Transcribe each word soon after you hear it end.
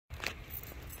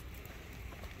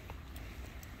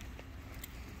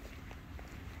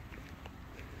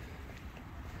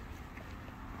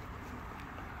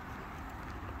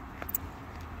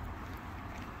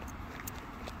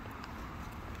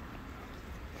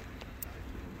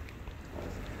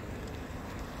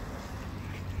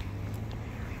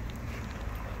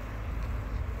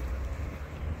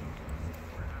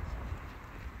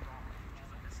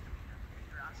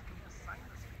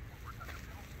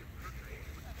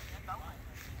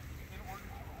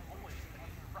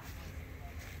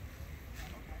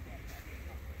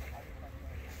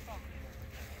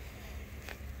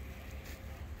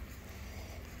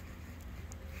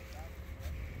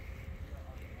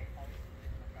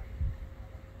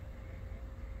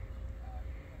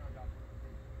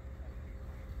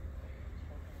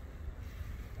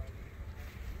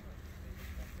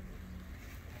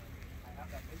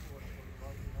that paperwork for you,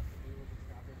 well, you have to be able to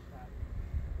establish that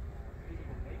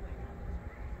physical mailing address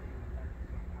for your entire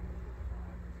physical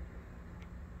address.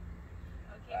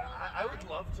 Okay, well, I would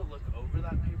love to look over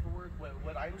that paperwork.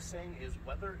 What I'm saying is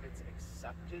whether it's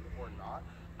accepted or not,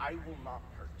 I will not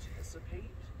participate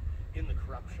in the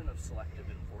corruption of selective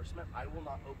enforcement. I will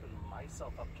not open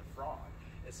myself up to fraud,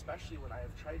 especially when I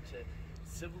have tried to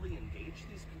civilly engage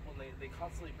these people and they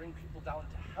constantly bring people down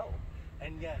to help,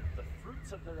 and yet the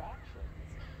fruits of their actions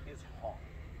is harm.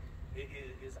 It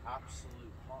is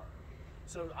absolute harm.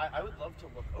 So I would love to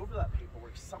look over that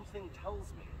paperwork. Something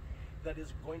tells me that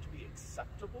is going to be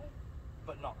acceptable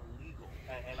but not legal,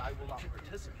 and I will not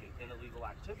participate in illegal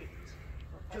activities.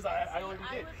 Because I already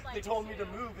did. They told me to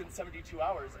move in 72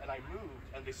 hours, and I moved,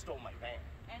 and they stole my van.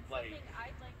 And like, something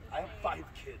I'd like to say, I have 5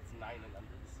 kids, 9 and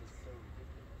under. This is so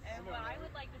ridiculous. and what I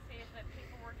would like to say is that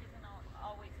paperwork isn't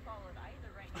always followed either.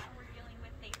 Right now we're dealing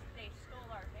with, they stole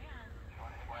our van,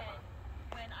 and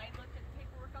when I looked at the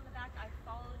paperwork on the back, I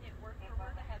followed it word for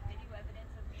word. I have video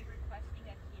evidence of me requesting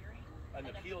a hearing, An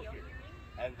appeal hearing,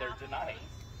 and and they're denied.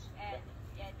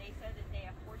 And they said that they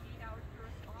have 48 hours to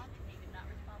respond, and they did not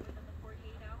respond within the 48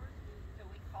 hours. So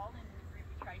we called and we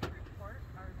tried to report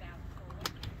our van stolen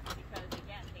because,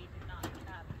 again, they did not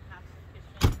have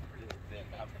sufficient proof They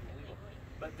that have they took it legal. legally.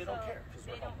 But they don't care because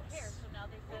They we're don't homeless. care, so now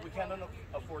they said, We can't well,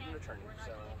 afford an can't, attorney, we're not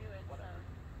so going to do it. whatever.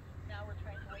 So now we're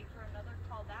trying to wait for another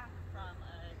call back from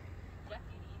a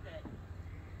deputy that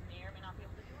may or may not be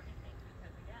able to do anything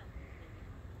because, again,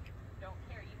 they don't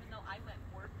care. Even though I went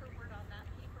word for word on that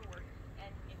paperwork,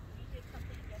 and if we did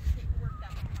something against paperwork,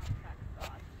 that would contact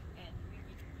fraud, and we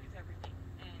would lose everything.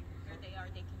 And here they are,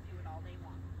 they can do it all they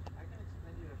want. I can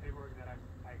explain to you the paperwork that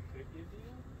I could give to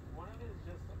you. One of it is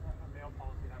just a mail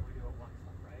policy that we do at one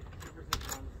stop, right? Super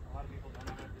systems, a lot of people don't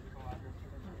have a physical address for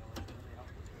their mail. It's really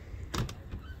helpful for the people, right?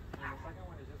 And the second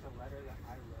one is just a letter that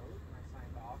I wrote and I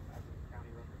signed off as a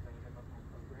county representative of my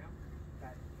program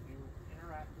that you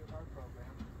interact with our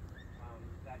program,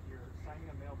 that you're signing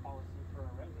a mail policy for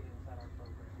our residents at our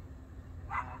program,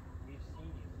 and that we've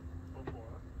seen you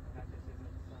before, and that this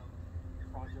isn't some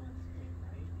fraudulent scheme,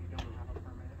 right? You don't have a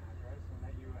permanent address, and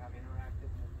that you have interacted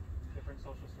with different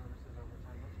social services over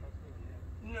time. That's trustworthy.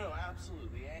 No,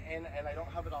 absolutely, and I don't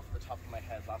have it off the top of my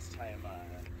head. Last time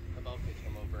Abelka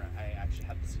came over, I actually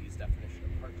had the city's definition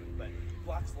of parking, but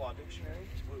Black's Law Dictionary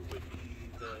would be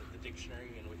the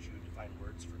dictionary in which you define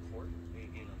words for court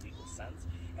in a legal sense.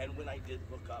 And when I did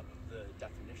look up the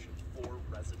definition for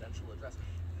residential address,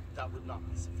 that would not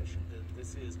be sufficient.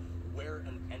 This is where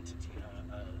an entity,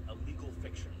 a legal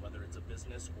fiction, whether it's a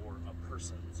business or a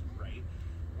person's, right?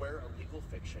 Where a legal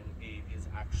fiction is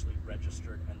actually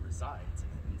registered and resides.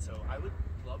 And so I would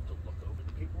love to look over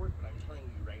the paperwork, but I'm telling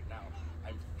you right now,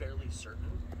 I'm fairly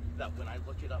certain that when I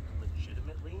look it up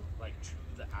legitimately, like to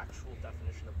the actual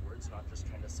definition of words, not just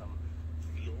kind of some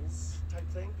feels type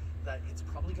thing, that it's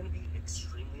probably going to be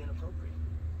extremely inappropriate.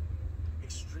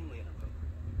 Extremely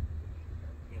inappropriate.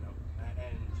 You know,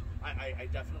 and I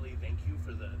definitely thank you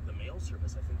for the mail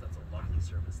service. I think that's a lovely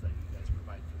service that you guys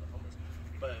provide for the homeless.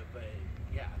 But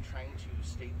yeah, trying to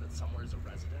state that somewhere is a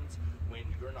residence when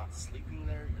you're not sleeping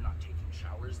there, you're not taking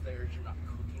showers there, you're not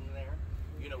cooking there,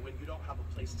 you know, when you don't have a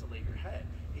place to lay your head,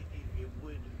 it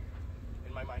would,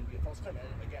 in my mind, be a false claim.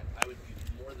 And again, I would be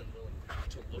more than willing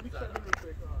to look that up.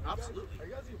 Quick, Absolutely. Are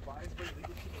you guys advised by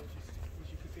legal people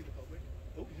which you could say to the public?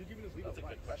 Oh, Because you're giving us legal that's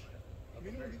a advice. good question.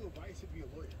 Minimum legal advice should be a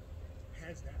lawyer.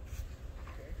 Hands down.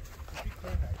 Okay? Just be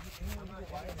clear on that. I'm not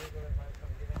Legal giving advice. legal advice.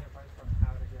 I'm giving advice from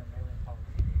how to get a mailing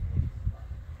policy.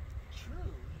 True.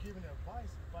 You're giving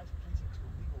advice pertains to a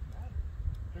legal matter.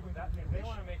 They're going If they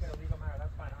want to make it a legal matter,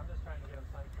 that's fine. I'm just trying to get them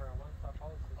signed for a one-stop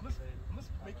policy. I'm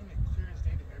just making it clear as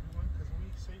day to everyone, because when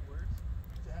we say words,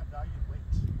 they have value and weight,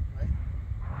 right?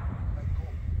 Like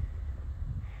gold.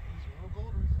 Is it real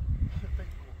gold or is it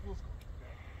fake gold? Fool's gold,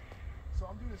 okay? So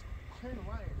I'm doing this clear in the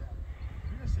line that if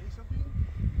you're going to say something,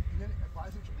 and then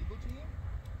advise it to your legal team,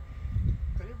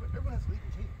 then everyone has a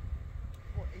legal team.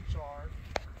 Or HR,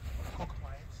 or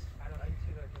compliance. I don't need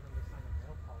to give them to sign a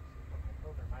mail policy from my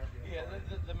program. Yeah,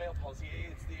 the mail policy,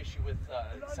 it's the issue with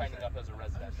signing up as a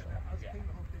residential. I was Yeah. painting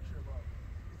the whole picture of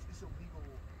it's a legal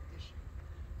issue.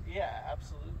 Yeah,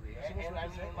 absolutely. And I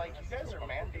mean, like, you guys are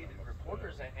mandated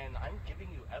reporters, and I'm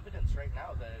giving you evidence right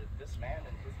now that this man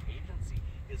and his agency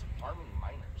is harming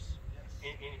minors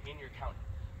in your county.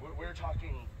 We're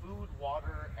talking food,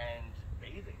 water, and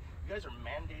bathing. You guys are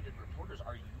mandated reporters.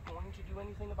 Are you going to do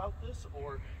anything about this,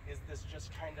 or is this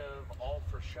just kind of all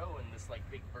for show and this like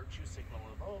big virtue signal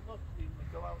of, oh look, we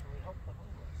go out and we help the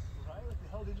homeless? Right? Like the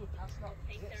hell they do passing out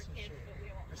Take their gifts and kids, shit. but we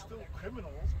won't They're help still their kids.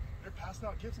 criminals, They're passing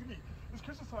out gifts. Look at me. It's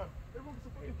Christmas time. Everyone gets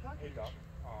a fucking package. Hey, Doc.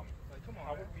 Like, come on,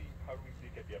 How man. would we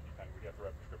get the EpiPen? Would you have to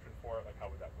write a prescription for it? Like, how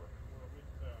would that work? Well, we need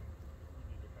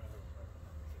to kind of have a private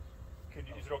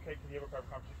conversation. Is it okay? Can you have a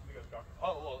private conversation with the doctor?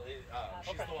 Oh, well,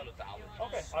 she's the one with the allergies.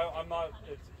 Okay, I'm not.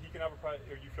 He can have a private.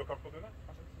 Or you feel comfortable doing that?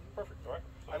 Perfect. All right.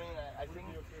 So, I mean, I think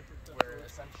we're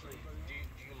essentially. Do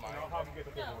you mind? you know how to get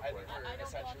the No, paperwork I for think it. we're I don't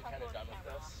essentially feel kind of done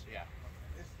comfortable with this. Yeah.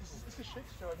 It's a shit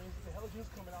show. I mean, the hell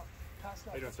is coming out, passing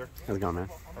out. How you doing, sir? How's it going, man?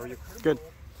 How are you? Good.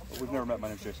 We've never met. My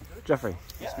name's Jason. Jeffrey.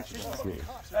 Yeah. Nice to meet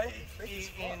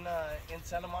you. In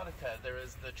Santa Monica, there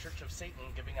is the Church of Satan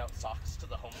giving out socks to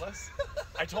the homeless.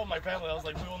 I told my family, I was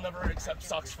like, we will never accept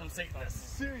socks from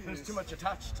Satanists. Serious. There's too much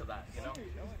attached to that, you know?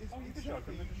 You can show it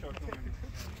to them.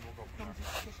 We'll go from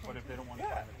there. But if they don't want to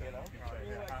sign it, You know? you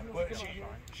can say,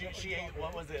 Well, she ate,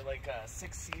 what was it, like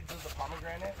 6 seeds of the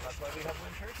pomegranate? That's why we have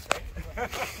winters, right?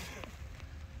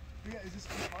 Yeah, it's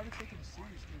hard to take them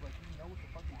seriously. Like, you know what the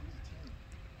fuck they do as a team.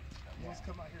 You just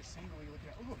come out here singly looking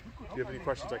at, oh, look, who could Do you have any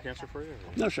questions I can answer for you?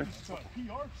 or- No, sure. It's like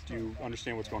PR stuff. Do you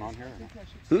understand what's going on here? Take that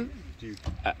shit Hmm? serious. Do you?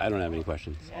 I don't have any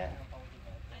questions. Yeah.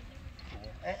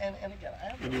 And again, I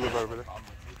have And you live over there? problem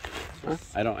with you. Huh?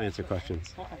 I don't answer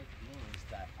questions. What I mean is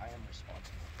that I am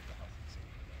responsible for the health and safety.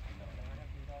 You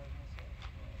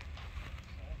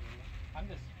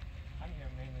know? I'm here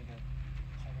mainly to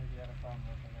tell her you had a problem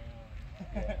with my own.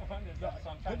 I'm just, so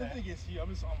I'm But trying the to. thing is, I'm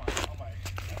just on my.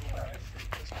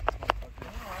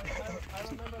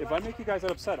 If I make you guys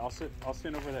upset, I'll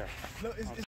stand over there. No, it's